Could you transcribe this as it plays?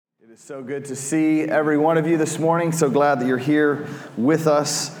It is so good to see every one of you this morning. So glad that you're here with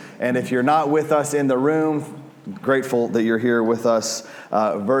us. And if you're not with us in the room, grateful that you're here with us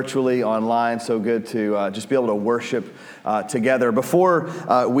virtually online. So good to just be able to worship together. Before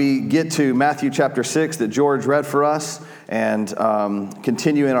we get to Matthew chapter 6 that George read for us and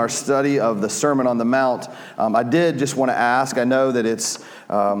continue in our study of the Sermon on the Mount, I did just want to ask, I know that it's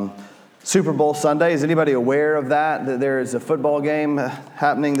Super Bowl Sunday. Is anybody aware of that there is a football game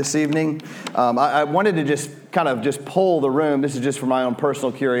happening this evening? I wanted to just poll the room. This is just for my own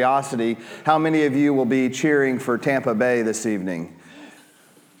personal curiosity. How many of you will be cheering for Tampa Bay this evening?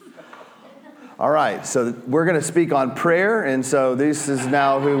 All right, so we're going to speak on prayer, and so this is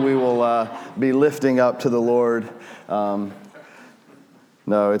now who we will be lifting up to the Lord.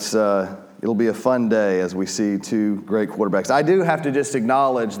 It'll be a fun day as we see two great quarterbacks. I do have to just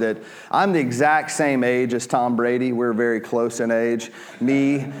acknowledge that I'm the exact same age as Tom Brady. We're very close in age.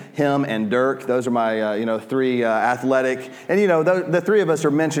 Me, him, and Dirk. Those are my three athletic. And the three of us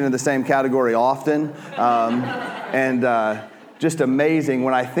are mentioned in the same category often. Just amazing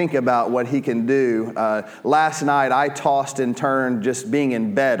when I think about what he can do. Last night, I tossed and turned just being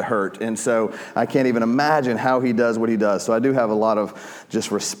in bed hurt. And so I can't even imagine how he does what he does. So I do have a lot of just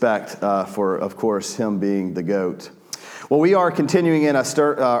respect for, of course, him being the GOAT. Well, we are continuing in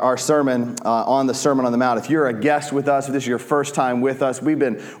our sermon on the Sermon on the Mount. If you're a guest with us, if this is your first time with us, we've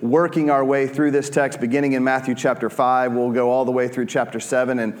been working our way through this text beginning in Matthew chapter 5. We'll go all the way through chapter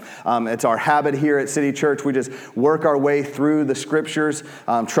 7. And it's our habit here at City Church. We just work our way through the Scriptures,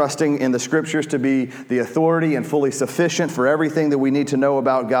 trusting in the Scriptures to be the authority and fully sufficient for everything that we need to know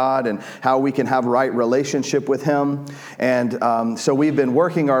about God and how we can have right relationship with Him. And so we've been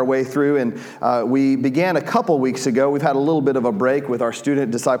working our way through, and we began a couple weeks ago. We've had a little bit of a break with our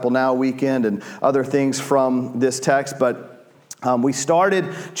Student Disciple Now weekend and other things from this text, but we started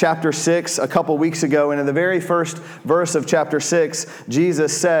chapter 6 a couple weeks ago, and in the very first verse of chapter 6,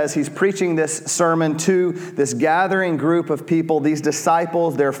 Jesus says he's preaching this sermon to this gathering group of people, these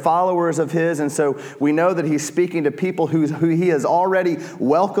disciples, they're followers of his, and so we know that he's speaking to people who he has already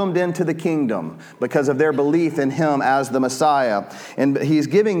welcomed into the kingdom because of their belief in him as the Messiah. And he's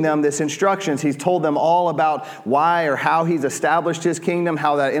giving them this instructions. He's told them all about why or how he's established his kingdom,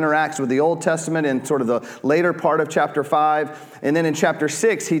 how that interacts with the Old Testament in sort of the later part of chapter 5. And then in chapter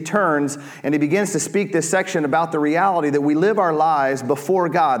 6, he turns and he begins to speak this section about the reality that we live our lives before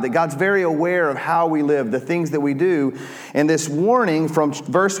God, that God's very aware of how we live, the things that we do. And this warning from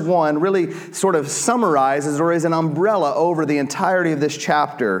verse 1 really sort of summarizes or is an umbrella over the entirety of this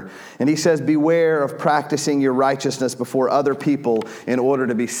chapter. And he says, beware of practicing your righteousness before other people in order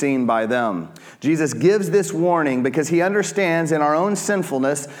to be seen by them. Jesus gives this warning because he understands in our own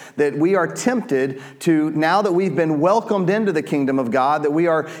sinfulness that we are tempted to, now that we've been welcomed into the kingdom of God, that we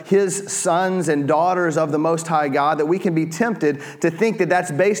are his sons and daughters of the Most High God, that we can be tempted to think that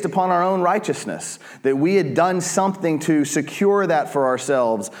that's based upon our own righteousness, that we had done something to secure that for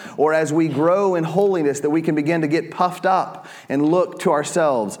ourselves, or as we grow in holiness, that we can begin to get puffed up and look to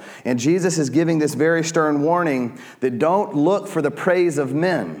ourselves. And Jesus is giving this very stern warning that don't look for the praise of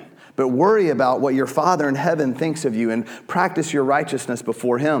men, but worry about what your Father in heaven thinks of you and practice your righteousness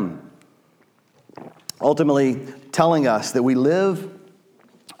before him. Ultimately telling us that we live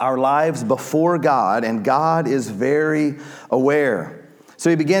our lives before God, and God is very aware. So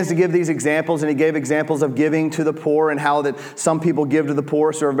he begins to give these examples, and he gave examples of giving to the poor and how that some people give to the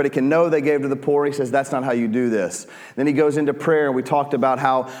poor so everybody can know they gave to the poor. He says, that's not how you do this. Then he goes into prayer, and we talked about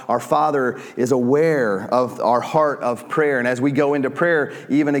how our Father is aware of our heart of prayer. And as we go into prayer,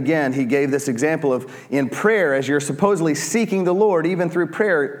 even again, he gave this example of in prayer, as you're supposedly seeking the Lord, even through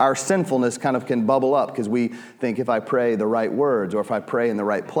prayer, our sinfulness kind of can bubble up because we think if I pray the right words or if I pray in the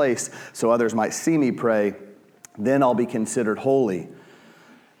right place so others might see me pray, then I'll be considered holy.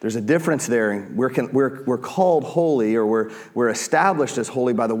 There's a difference there. We're called holy, or we're established as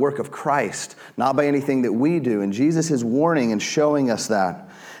holy by the work of Christ, not by anything that we do. And Jesus is warning and showing us that.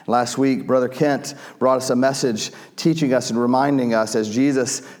 Last week, Brother Kent brought us a message teaching us and reminding us, as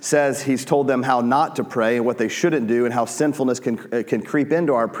Jesus says he's told them how not to pray and what they shouldn't do and how sinfulness can creep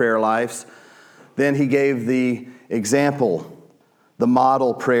into our prayer lives. Then he gave the example, the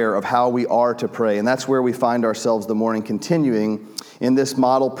model prayer of how we are to pray. And that's where we find ourselves the morning, continuing in this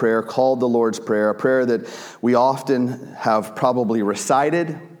model prayer called the Lord's Prayer, a prayer that we often have probably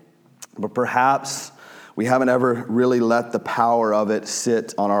recited, but perhaps we haven't ever really let the power of it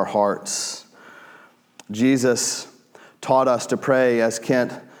sit on our hearts. Jesus taught us to pray, as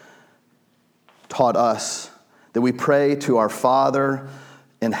Kent taught us, that we pray to our Father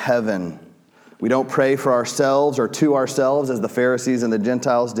in heaven, We don't pray for ourselves or to ourselves as the Pharisees and the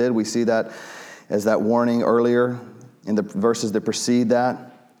Gentiles did. We see that as that warning earlier in the verses that precede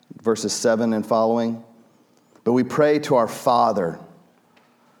that, verses 7 and following. But we pray to our Father.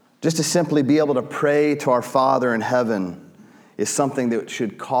 Just to simply be able to pray to our Father in heaven is something that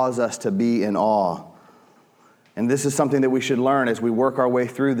should cause us to be in awe. And this is something that we should learn as we work our way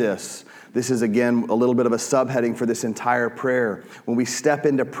through this. This is, again, a little bit of a subheading for this entire prayer. When we step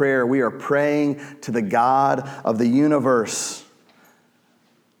into prayer, we are praying to the God of the universe.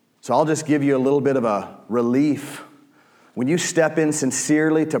 So I'll just give you a little bit of a relief. When you step in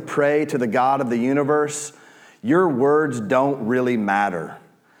sincerely to pray to the God of the universe, your words don't really matter.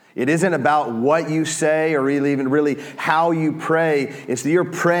 It isn't about what you say or even really how you pray. It's that you're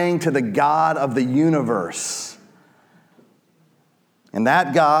praying to the God of the universe. And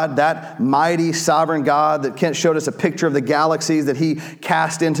that God, that mighty sovereign God that Kent showed us a picture of the galaxies that he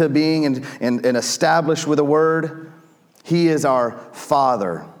cast into being and established with a word, he is our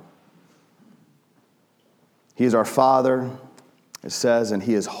Father. He is our Father, it says, and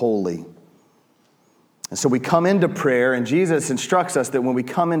he is holy. And so we come into prayer, and Jesus instructs us that when we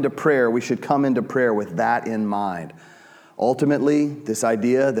come into prayer, we should come into prayer with that in mind. Ultimately, this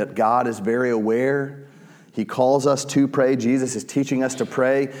idea that God is very aware, he calls us to pray. Jesus is teaching us to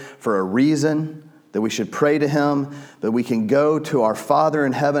pray for a reason, that we should pray to him, that we can go to our Father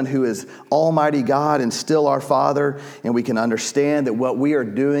in heaven who is Almighty God and still our Father, and we can understand that what we are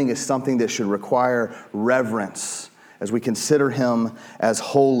doing is something that should require reverence as we consider him as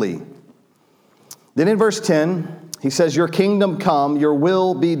holy. Then in verse 10, he says, your kingdom come, your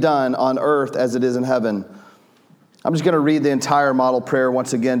will be done on earth as it is in heaven. I'm just going to read the entire model prayer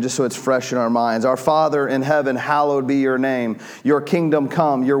once again, just so it's fresh in our minds. Our Father in heaven, hallowed be your name. Your kingdom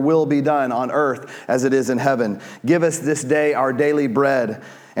come, your will be done on earth as it is in heaven. Give us this day our daily bread,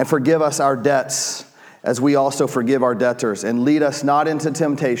 and forgive us our debts as we also forgive our debtors. And lead us not into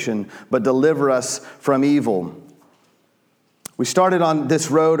temptation, but deliver us from evil. We started on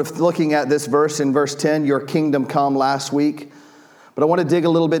this road of looking at this verse in verse 10, your kingdom come, last week. But I want to dig a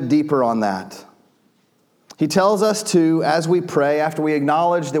little bit deeper on that. He tells us to, as we pray, after we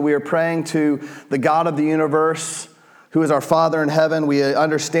acknowledge that we are praying to the God of the universe, who is our Father in heaven, we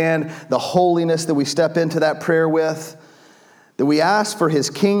understand the holiness that we step into that prayer with, that we ask for his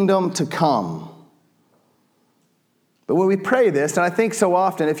kingdom to come. But when we pray this, and I think so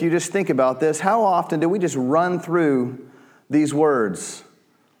often, if you just think about this, how often do we just run through these words?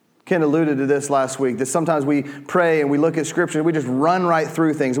 Ken alluded to this last week, that sometimes we pray and we look at Scripture and we just run right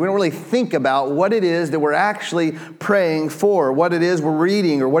through things. We don't really think about what it is that we're actually praying for, what it is we're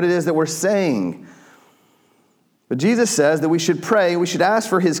reading, or what it is that we're saying. But Jesus says that we should pray, we should ask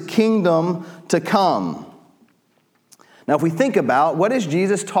for his kingdom to come. Now, if we think about what is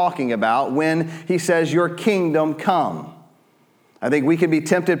Jesus talking about when he says, your kingdom come? I think we can be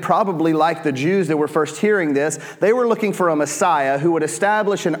tempted, probably like the Jews that were first hearing this. They were looking for a Messiah who would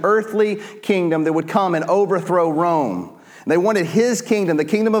establish an earthly kingdom that would come and overthrow Rome. They wanted his kingdom, the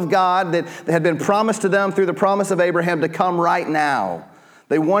kingdom of God that had been promised to them through the promise of Abraham, to come right now.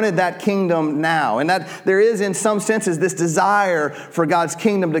 They wanted that kingdom now. And that there is, in some senses, this desire for God's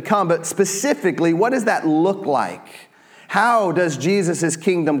kingdom to come. But specifically, what does that look like? How does Jesus'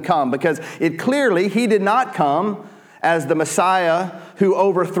 kingdom come? Because it clearly, he did not come as the Messiah who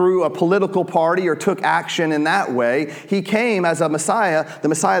overthrew a political party or took action in that way. He came as a Messiah, the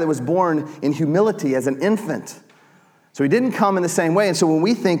Messiah that was born in humility as an infant. So he didn't come in the same way. And so when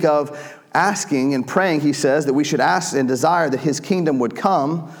we think of asking and praying, he says that we should ask and desire that his kingdom would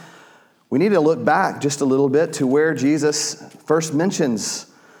come, we need to look back just a little bit to where Jesus first mentions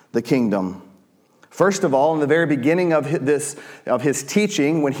the kingdom. First of all, in the very beginning of his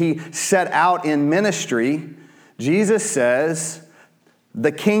teaching, when he set out in ministry, Jesus says,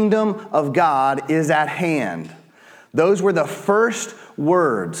 the kingdom of God is at hand. Those were the first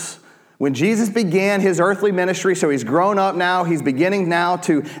words. When Jesus began his earthly ministry, so he's grown up now, he's beginning now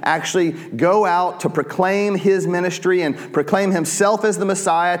to actually go out to proclaim his ministry and proclaim himself as the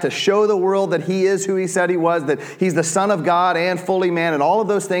Messiah, to show the world that he is who he said he was, that he's the Son of God and fully man, and all of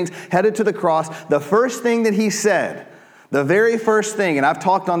those things headed to the cross. The first thing that he said, the very first thing, and I've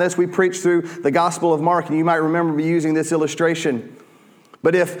talked on this, we preached through the Gospel of Mark, and you might remember me using this illustration.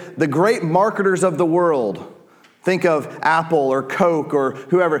 But if the great marketers of the world, think of Apple or Coke or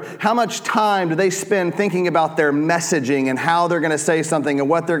whoever, how much time do they spend thinking about their messaging and how they're going to say something and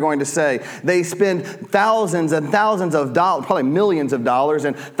what they're going to say? They spend thousands and thousands of dollars, probably millions of dollars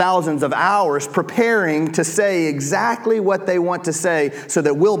and thousands of hours preparing to say exactly what they want to say so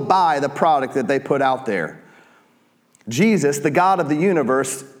that we'll buy the product that they put out there. Jesus, the God of the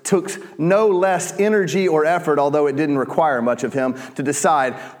universe, took no less energy or effort, although it didn't require much of him, to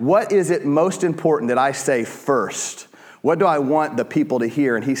decide, what is it most important that I say first? What do I want the people to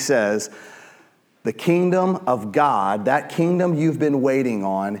hear? And he says, the kingdom of God, that kingdom you've been waiting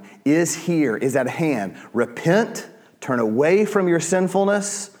on, is here, is at hand. Repent, turn away from your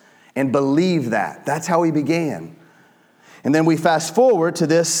sinfulness, and believe that. That's how he began. And then we fast forward to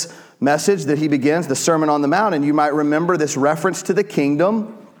this message that he begins, the Sermon on the Mount, and you might remember this reference to the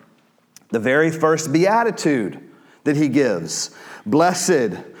kingdom, the very first beatitude that he gives.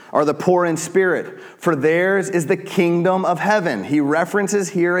 Blessed are the poor in spirit, for theirs is the kingdom of heaven. He references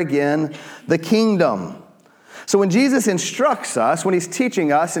here again the kingdom. So when Jesus instructs us, when he's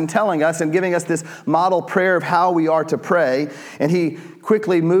teaching us and telling us and giving us this model prayer of how we are to pray, and he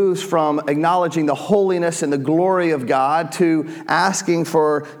quickly moves from acknowledging the holiness and the glory of God to asking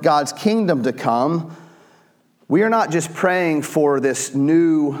for God's kingdom to come, we are not just praying for this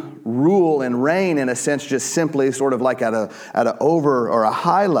new rule and reign, in a sense, just simply sort of like at a over or a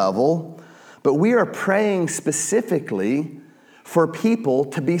high level, but we are praying specifically for people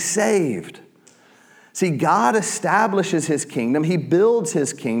to be saved. See, God establishes his kingdom. He builds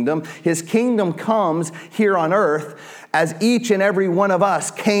his kingdom. His kingdom comes here on earth as each and every one of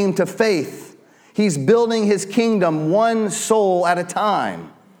us came to faith. He's building his kingdom one soul at a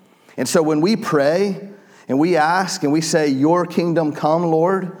time. And so when we pray and we ask and we say, your kingdom come,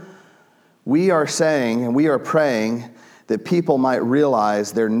 Lord, we are saying and we are praying that people might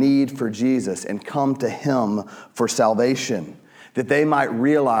realize their need for Jesus and come to him for salvation, that they might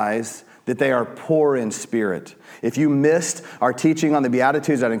realize that they are poor in spirit. If you missed our teaching on the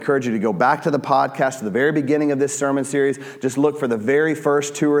Beatitudes, I'd encourage you to go back to the podcast at the very beginning of this sermon series. Just look for the very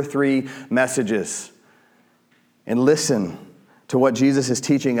first 2 or 3 messages and listen to what Jesus is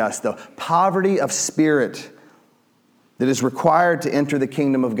teaching us, the poverty of spirit that is required to enter the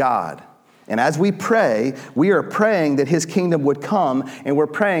kingdom of God. And as we pray, we are praying that his kingdom would come, and we're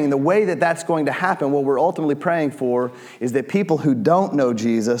praying the way that that's going to happen, what we're ultimately praying for is that people who don't know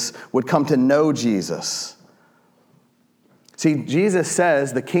Jesus would come to know Jesus. See, Jesus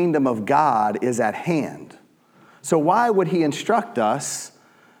says the kingdom of God is at hand. So why would he instruct us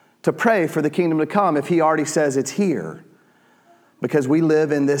to pray for the kingdom to come if he already says it's here? Because we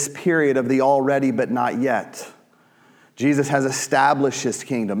live in this period of the already but not yet. Jesus has established his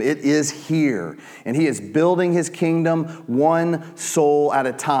kingdom. It is here. And he is building his kingdom one soul at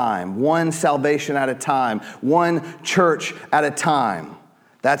a time, one salvation at a time, one church at a time.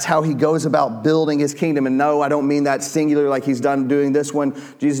 That's how he goes about building his kingdom. And no, I don't mean that singular like he's done doing this one.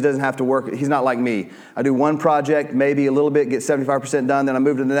 Jesus doesn't have to work. He's not like me. I do one project, maybe a little bit, get 75% done. Then I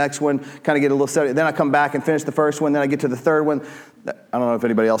move to the next one, kind of get a little 70. Then I come back and finish the first one. Then I get to the third one. I don't know if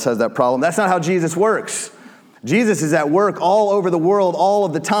anybody else has that problem. That's not how Jesus works. Jesus is at work all over the world all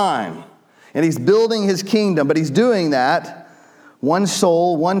of the time. And he's building his kingdom, but he's doing that one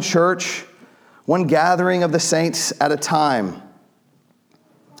soul, one church, one gathering of the saints at a time.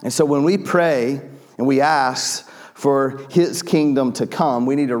 And so when we pray and we ask for his kingdom to come,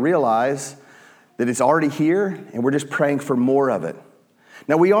 we need to realize that it's already here and we're just praying for more of it.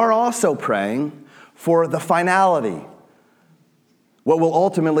 Now we are also praying for the finality, what will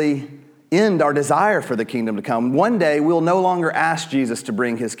ultimately end our desire for the kingdom to come. One day, we'll no longer ask Jesus to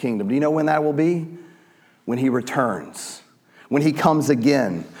bring his kingdom. Do you know when that will be? When he returns, when he comes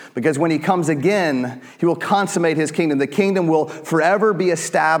again. Because when he comes again, he will consummate his kingdom. The kingdom will forever be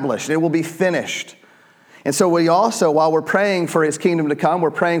established. It will be finished. And so we also, while we're praying for his kingdom to come,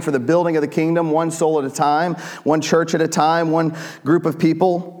 we're praying for the building of the kingdom, one soul at a time, one church at a time, one group of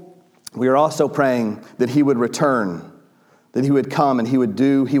people. We are also praying that he would return, that he would come and he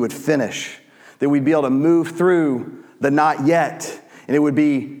would finish, that we'd be able to move through the not yet, and it would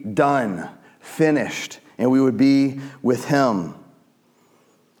be done, finished, and we would be with him.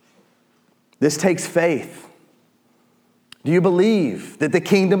 This takes faith. Do you believe that the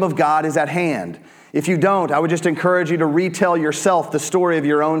kingdom of God is at hand? If you don't, I would just encourage you to retell yourself the story of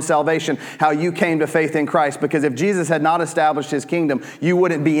your own salvation, how you came to faith in Christ. Because if Jesus had not established his kingdom, you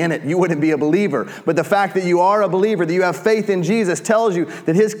wouldn't be in it. You wouldn't be a believer. But the fact that you are a believer, that you have faith in Jesus, tells you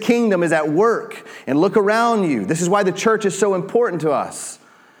that his kingdom is at work. And look around you. This is why the church is so important to us.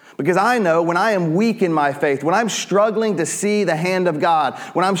 Because I know when I am weak in my faith, when I'm struggling to see the hand of God,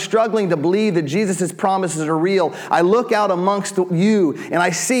 when I'm struggling to believe that Jesus' promises are real, I look out amongst you and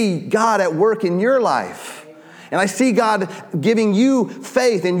I see God at work in your life. And I see God giving you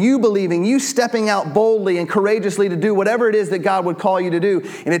faith and you believing, you stepping out boldly and courageously to do whatever it is that God would call you to do.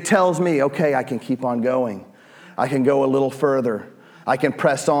 And it tells me, okay, I can keep on going. I can go a little further. I can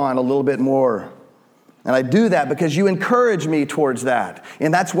press on a little bit more. And I do that because you encourage me towards that.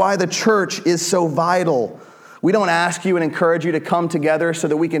 And that's why the church is so vital. We don't ask you and encourage you to come together so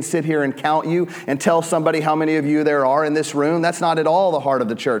that we can sit here and count you and tell somebody how many of you there are in this room. That's not at all the heart of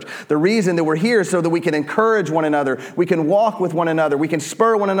the church. The reason that we're here is so that we can encourage one another. We can walk with one another. We can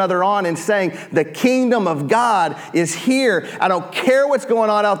spur one another on in saying the kingdom of God is here. I don't care what's going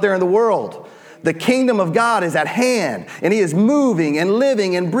on out there in the world. The kingdom of God is at hand, and He is moving and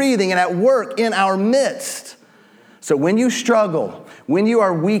living and breathing and at work in our midst. So when you struggle, when you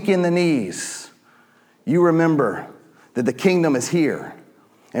are weak in the knees, you remember that the kingdom is here.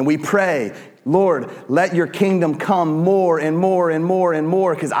 And we pray, Lord, let your kingdom come more and more and more and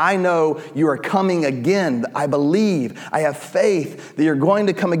more, because I know you are coming again. I believe, I have faith that you're going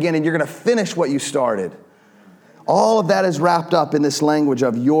to come again and you're going to finish what you started. All of that is wrapped up in this language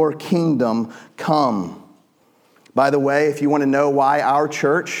of your kingdom come. By the way, if you want to know why our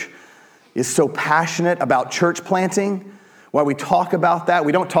church is so passionate about church planting, why we talk about that,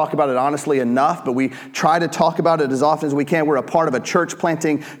 we don't talk about it honestly enough, but we try to talk about it as often as we can. We're a part of a church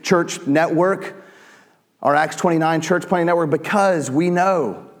planting church network, our Acts 29 church planting network, because we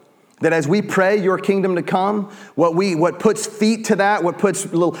know that as we pray your kingdom to come, what puts feet to that, what puts a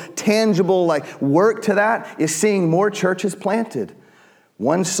little tangible work to that is seeing more churches planted.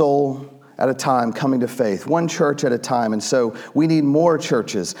 One soul at a time coming to faith, one church at a time. And so we need more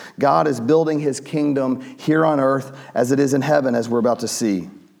churches. God is building His kingdom here on earth as it is in heaven, as we're about to see.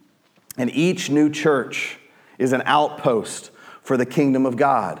 And each new church is an outpost for the kingdom of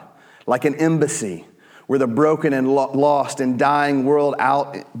God, like an embassy where the broken and lost and dying world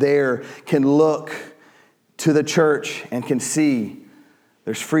out there can look to the church and can see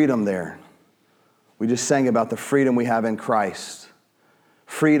there's freedom there. We just sang about the freedom we have in Christ.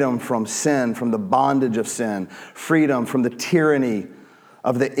 Freedom from sin, from the bondage of sin. Freedom from the tyranny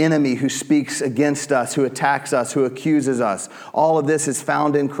of the enemy who speaks against us, who attacks us, who accuses us. All of this is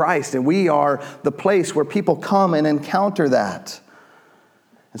found in Christ, and we are the place where people come and encounter that.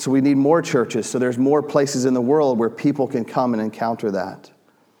 And so we need more churches, so there's more places in the world where people can come and encounter that.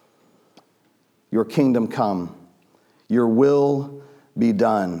 Your kingdom come. Your will be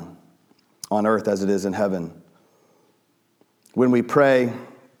done on earth as it is in heaven. When we pray,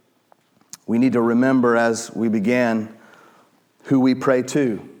 we need to remember, as we began, who we pray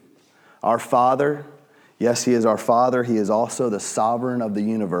to. Our Father. Yes, He is our Father. He is also the sovereign of the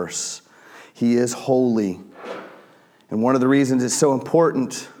universe. He is holy. And one of the reasons it's so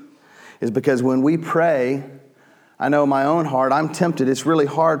important is because when we pray, I know in my own heart, I'm tempted. It's really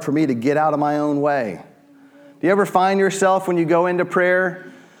hard for me to get out of my own way. Do you ever find yourself when you go into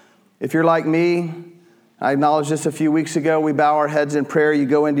prayer, if you're like me, I acknowledged this a few weeks ago. We bow our heads in prayer. You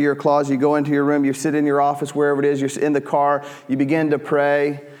go into your closet, you go into your room, you sit in your office, wherever it is, you're in the car, you begin to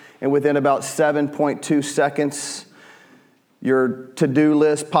pray, and within about 7.2 seconds, your to-do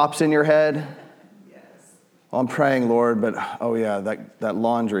list pops in your head. Yes. Well, I'm praying, Lord, but oh yeah, that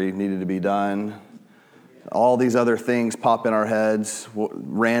laundry needed to be done. All these other things pop in our heads,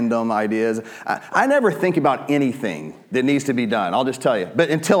 random ideas. I never think about anything that needs to be done, I'll just tell you. But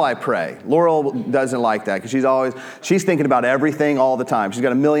until I pray. Laurel doesn't like that because she's thinking about everything all the time. She's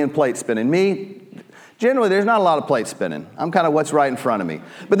got a million plates spinning. Me, generally, there's not a lot of plates spinning. I'm kind of what's right in front of me.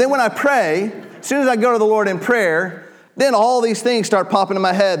 But then when I pray, as soon as I go to the Lord in prayer, then all these things start popping in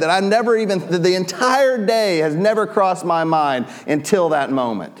my head that the entire day has never crossed my mind until that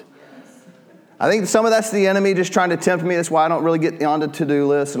moment. I think some of that's the enemy just trying to tempt me. That's why I don't really get on the to-do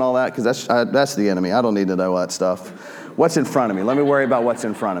list and all that, because that's the enemy. I don't need to know that stuff. What's in front of me? Let me worry about what's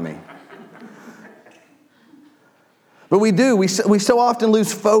in front of me. But we so often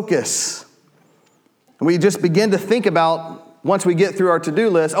lose focus. And we just begin to think about, once we get through our to-do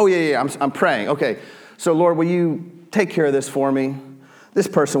list, I'm praying. Okay, so Lord, will you take care of this for me? This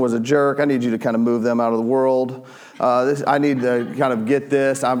person was a jerk. I need you to kind of move them out of the world. I need to kind of get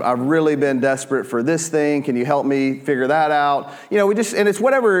this. I've really been desperate for this thing. Can you help me figure that out? And it's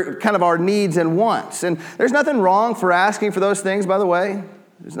whatever kind of our needs and wants. And there's nothing wrong for asking for those things, by the way.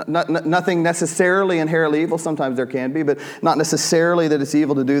 There's nothing necessarily inherently evil. Sometimes there can be, but not necessarily that it's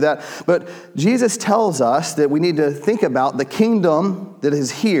evil to do that. But Jesus tells us that we need to think about the kingdom that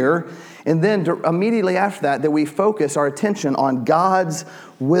is here, and then immediately after that we focus our attention on God's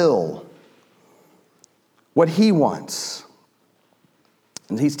will, what He wants.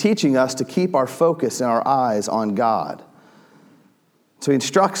 And He's teaching us to keep our focus and our eyes on God. So He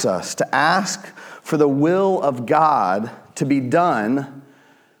instructs us to ask for the will of God to be done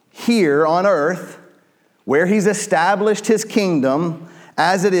here on earth, where He's established His kingdom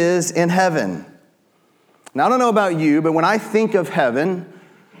as it is in heaven. Now, I don't know about you, but when I think of heaven,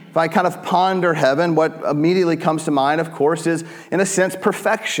 If I kind of ponder heaven, what immediately comes to mind, of course, is, in a sense,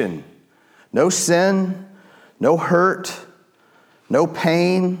 perfection. No sin, no hurt, no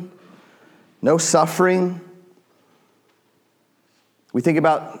pain, no suffering. We think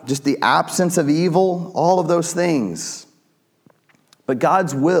about just the absence of evil, all of those things. But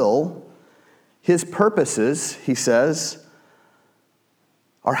God's will, His purposes, He says,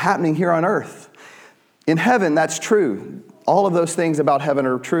 are happening here on earth. In heaven, that's true. All of those things about heaven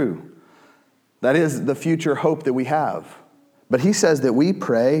are true. That is the future hope that we have. But He says that we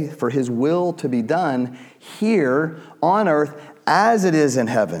pray for His will to be done here on earth as it is in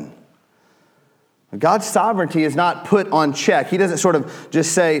heaven. God's sovereignty is not put on check. He doesn't sort of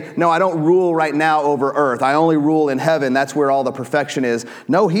just say, no, I don't rule right now over earth. I only rule in heaven. That's where all the perfection is.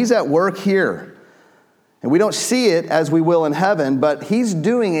 No, He's at work here. And we don't see it as we will in heaven, but He's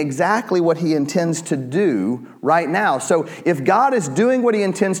doing exactly what He intends to do right now. So if God is doing what He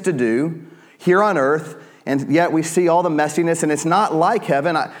intends to do here on earth, and yet we see all the messiness, and it's not like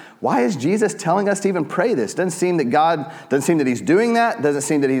heaven, why is Jesus telling us to even pray this? Doesn't seem that He's doing that. Doesn't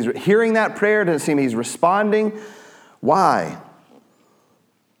seem that He's hearing that prayer. Doesn't seem He's responding. Why?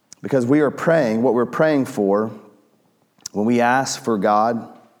 Because we are praying what we're praying for when we ask for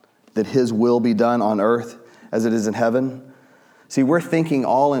God that His will be done on earth as it is in heaven. See, we're thinking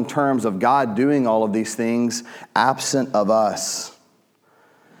all in terms of God doing all of these things absent of us.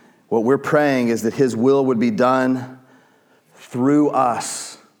 What we're praying is that His will would be done through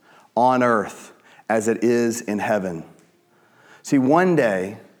us on earth as it is in heaven. See, one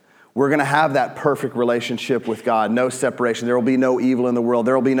day we're going to have that perfect relationship with God, no separation. There will be no evil in the world.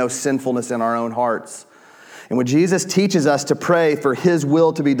 There will be no sinfulness in our own hearts. And when Jesus teaches us to pray for His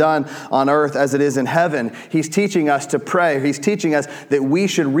will to be done on earth as it is in heaven, He's teaching us to pray. He's teaching us that we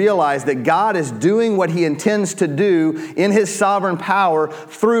should realize that God is doing what He intends to do in His sovereign power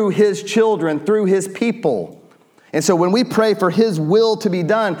through His children, through His people. And so when we pray for His will to be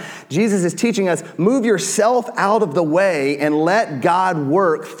done, Jesus is teaching us, move yourself out of the way and let God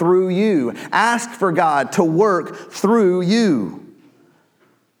work through you. Ask for God to work through you.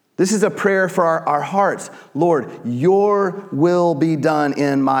 This is a prayer for our hearts. Lord, your will be done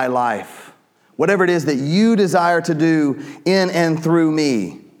in my life. Whatever it is that you desire to do in and through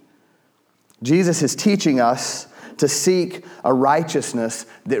me. Jesus is teaching us to seek a righteousness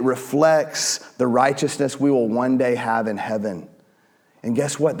that reflects the righteousness we will one day have in heaven. And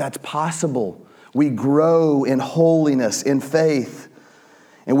guess what? That's possible. We grow in holiness, in faith.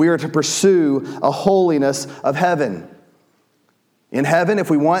 And we are to pursue a holiness of heaven. In heaven, if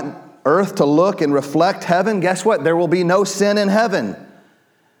we want earth to look and reflect heaven, guess what? There will be no sin in heaven.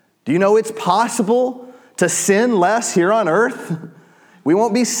 Do you know it's possible to sin less here on earth? We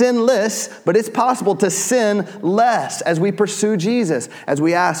won't be sinless, but it's possible to sin less as we pursue Jesus, as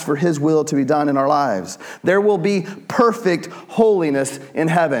we ask for His will to be done in our lives. There will be perfect holiness in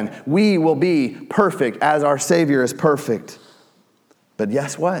heaven. We will be perfect as our Savior is perfect. But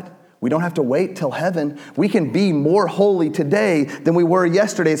guess what? We don't have to wait till heaven. We can be more holy today than we were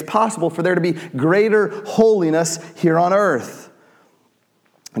yesterday. It's possible for there to be greater holiness here on earth.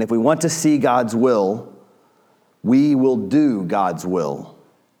 And if we want to see God's will, we will do God's will.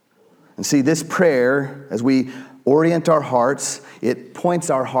 And see, this prayer, as we orient our hearts, it points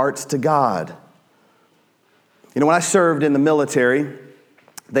our hearts to God. You know, when I served in the military,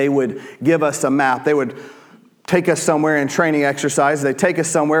 they would give us a map. They would take us somewhere in training exercise. They'd take us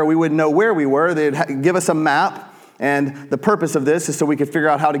somewhere. We wouldn't know where we were. They'd give us a map. And the purpose of this is so we could figure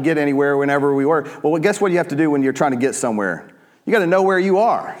out how to get anywhere whenever we were. Well, guess what you have to do when you're trying to get somewhere? You got to know where you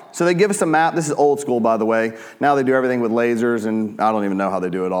are. So they give us a map. This is old school, by the way. Now they do everything with lasers, and I don't even know how they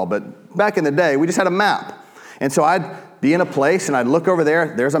do it all. But back in the day, we just had a map. And so I'd be in a place, and I'd look over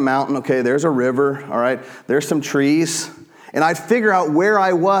there. There's a mountain. Okay, there's a river. All right, there's some trees. And I'd figure out where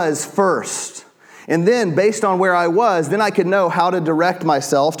I was first. And then, based on where I was, then I could know how to direct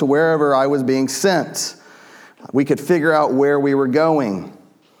myself to wherever I was being sent. We could figure out where we were going.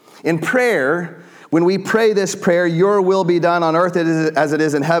 In prayer, when we pray this prayer, your will be done on earth as it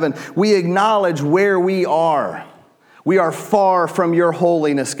is in heaven, we acknowledge where we are. We are far from your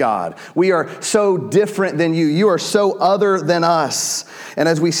holiness, God. We are so different than you. You are so other than us. And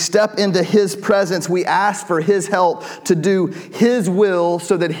as we step into His presence, we ask for His help to do His will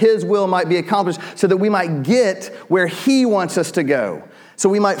so that His will might be accomplished, so that we might get where He wants us to go, so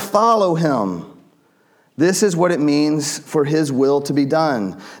we might follow Him. This is what it means for His will to be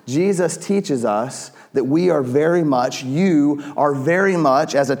done. Jesus teaches us that we are very much, you are very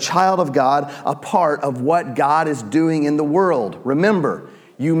much, as a child of God, a part of what God is doing in the world. Remember,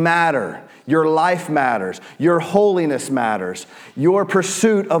 You matter. Your life matters. Your holiness matters. Your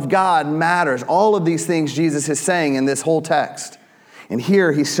pursuit of God matters. All of these things Jesus is saying in this whole text. And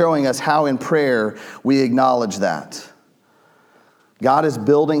here he's showing us how in prayer we acknowledge that. God is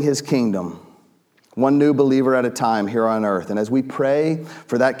building his kingdom, one new believer at a time here on earth. And as we pray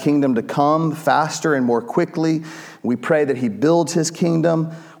for that kingdom to come faster and more quickly, we pray that he builds his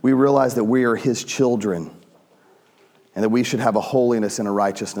kingdom, we realize that we are his children and that we should have a holiness and a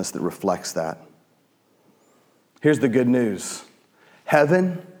righteousness that reflects that. Here's the good news.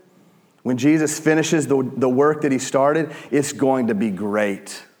 Heaven, when Jesus finishes the work that he started, it's going to be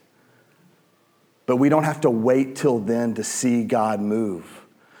great. But we don't have to wait till then to see God move.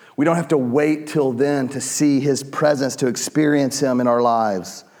 We don't have to wait till then to see his presence, to experience him in our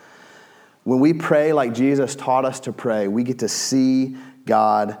lives. When we pray like Jesus taught us to pray, we get to see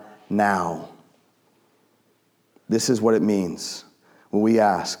God now. This is what it means when we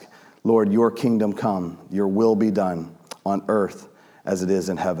ask, Lord, your kingdom come, your will be done on earth as it is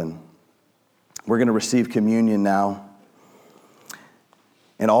in heaven. We're going to receive communion now.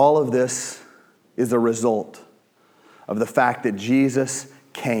 And all of this is a result of the fact that Jesus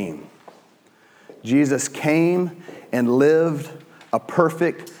came. Jesus came and lived a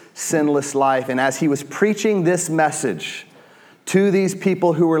perfect, sinless life. And as he was preaching this message to these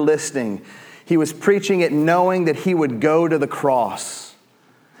people who were listening, he was preaching it knowing that he would go to the cross.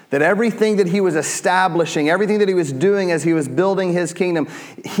 That everything that he was establishing, everything that he was doing as he was building his kingdom,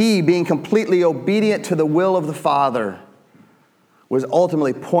 he, being completely obedient to the will of the Father, was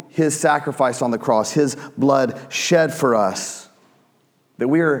ultimately his sacrifice on the cross, his blood shed for us. That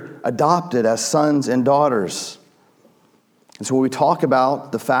we are adopted as sons and daughters. And so when we talk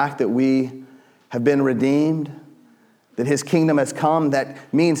about the fact that we have been redeemed, that his kingdom has come, that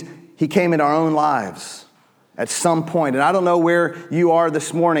means he came in our own lives at some point. And I don't know where you are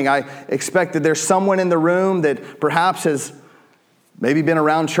this morning. I expect that there's someone in the room that perhaps has maybe been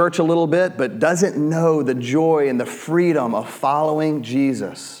around church a little bit, but doesn't know the joy and the freedom of following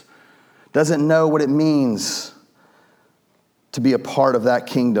Jesus. Doesn't know what it means to be a part of that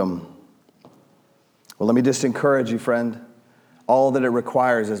kingdom. Well, let me just encourage you, friend. All that it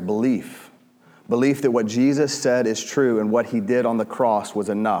requires is belief. Belief that what Jesus said is true and what he did on the cross was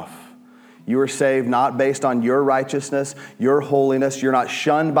enough. You are saved not based on your righteousness, your holiness. You're not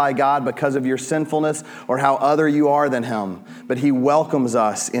shunned by God because of your sinfulness or how other you are than him. But he welcomes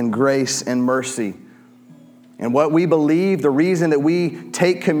us in grace and mercy. And what we believe, the reason that we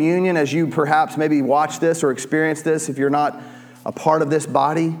take communion, as you perhaps maybe watch this or experience this, if you're not a part of this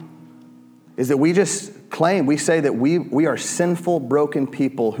body, is that we just claim, we say that we are sinful, broken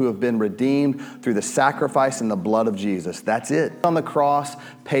people who have been redeemed through the sacrifice and the blood of Jesus. That's it. On the cross,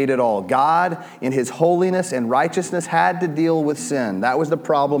 paid it all. God, in his holiness and righteousness, had to deal with sin. That was the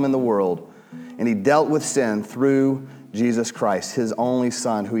problem in the world. And he dealt with sin through Jesus Christ, his only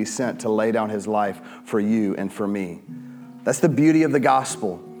son, who he sent to lay down his life for you and for me. That's the beauty of the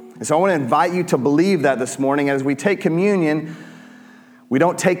gospel. And so I want to invite you to believe that this morning. As we take communion, we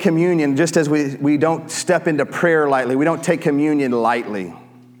don't take communion just as we don't step into prayer lightly. We don't take communion lightly.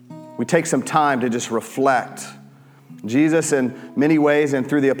 We take some time to just reflect. Jesus, in many ways, and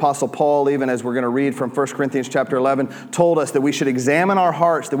through the Apostle Paul, even as we're going to read from 1 Corinthians chapter 11, told us that we should examine our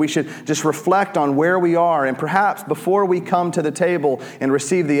hearts, that we should just reflect on where we are. And perhaps before we come to the table and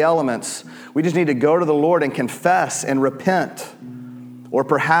receive the elements, we just need to go to the Lord and confess and repent. Or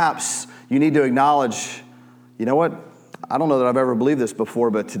perhaps you need to acknowledge, you know what? I don't know that I've ever believed this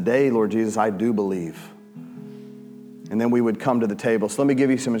before, but today, Lord Jesus, I do believe. And then we would come to the table. So let me give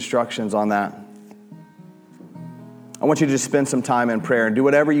you some instructions on that. I want you to just spend some time in prayer and do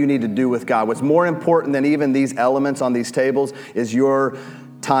whatever you need to do with God. What's more important than even these elements on these tables is your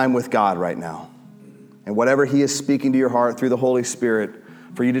time with God right now. And whatever he is speaking to your heart through the Holy Spirit,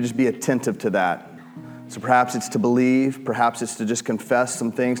 for you to just be attentive to that. So perhaps it's to believe, perhaps it's to just confess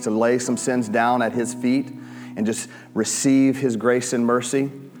some things, to lay some sins down at his feet and just receive his grace and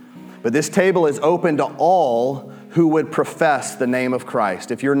mercy. But this table is open to all who would profess the name of Christ.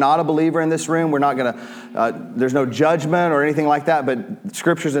 If you're not a believer in this room, we're not going to, there's no judgment or anything like that, but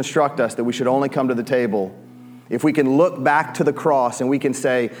scriptures instruct us that we should only come to the table if we can look back to the cross and we can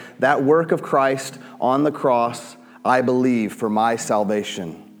say, that work of Christ on the cross, I believe for my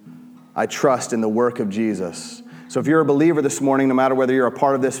salvation. I trust in the work of Jesus. So if you're a believer this morning, no matter whether you're a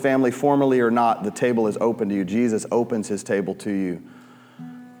part of this family formally or not, the table is open to you. Jesus opens his table to you.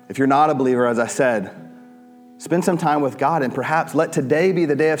 If you're not a believer, as I said, spend some time with God and perhaps let today be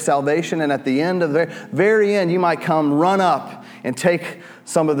the day of salvation. And at the end of the very end, you might come run up and take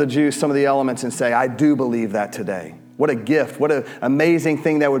some of the juice, some of the elements and say, I do believe that today. What a gift. What an amazing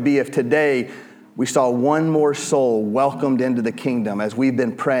thing that would be if today we saw one more soul welcomed into the kingdom as we've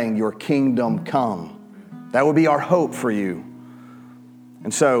been praying, your kingdom come. That would be our hope for you.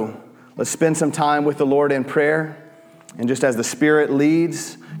 And so let's spend some time with the Lord in prayer. And just as the Spirit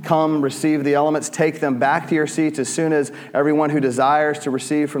leads, come receive the elements, take them back to your seats. As soon as everyone who desires to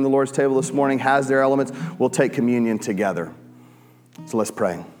receive from the Lord's table this morning has their elements, we'll take communion together. So let's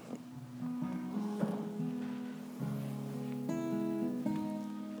pray.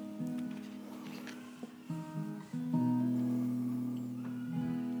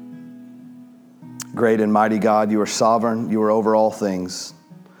 Great and mighty God, you are sovereign, you are over all things.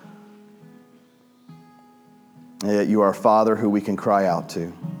 And yet you are a Father who we can cry out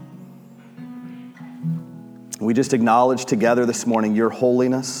to. We just acknowledge together this morning your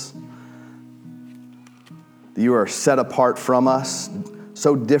holiness, that you are set apart from us,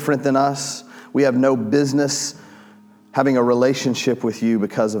 so different than us. We have no business having a relationship with you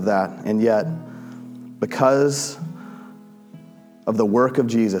because of that. And yet, because of the work of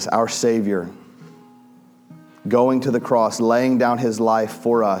Jesus, our Savior, going to the cross, laying down his life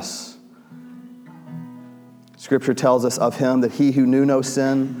for us, Scripture tells us of him that he who knew no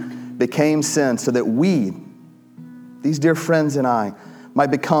sin became sin so that we, these dear friends and I,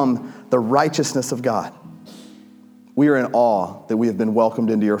 might become the righteousness of God. We are in awe that we have been welcomed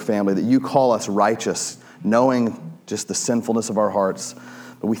into your family, that you call us righteous, knowing just the sinfulness of our hearts.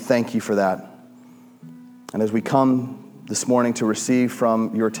 But we thank you for that. And as we come this morning to receive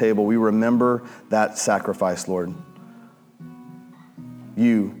from your table, we remember that sacrifice, Lord.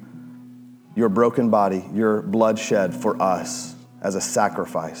 Your broken body, your blood shed for us as a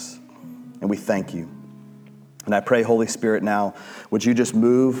sacrifice. And we thank you. And I pray, Holy Spirit, now, would you just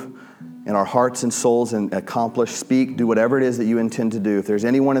move in our hearts and souls and accomplish, speak, do whatever it is that you intend to do. If there's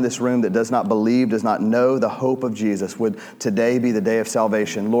anyone in this room that does not believe, does not know the hope of Jesus, would today be the day of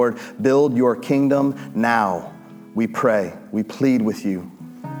salvation. Lord, build your kingdom now. We pray, we plead with you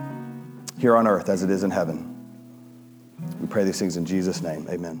here on earth as it is in heaven. We pray these things in Jesus' name.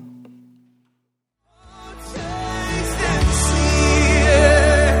 Amen.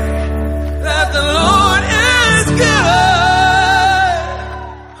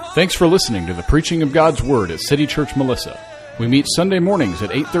 Thanks for listening to the preaching of God's Word at City Church Melissa. We meet Sunday mornings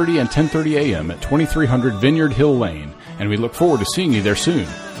at 8:30 and 10:30 a.m. at 2300 Vineyard Hill Lane, and we look forward to seeing you there soon.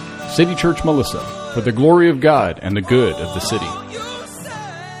 City Church Melissa, for the glory of God and the good of the city.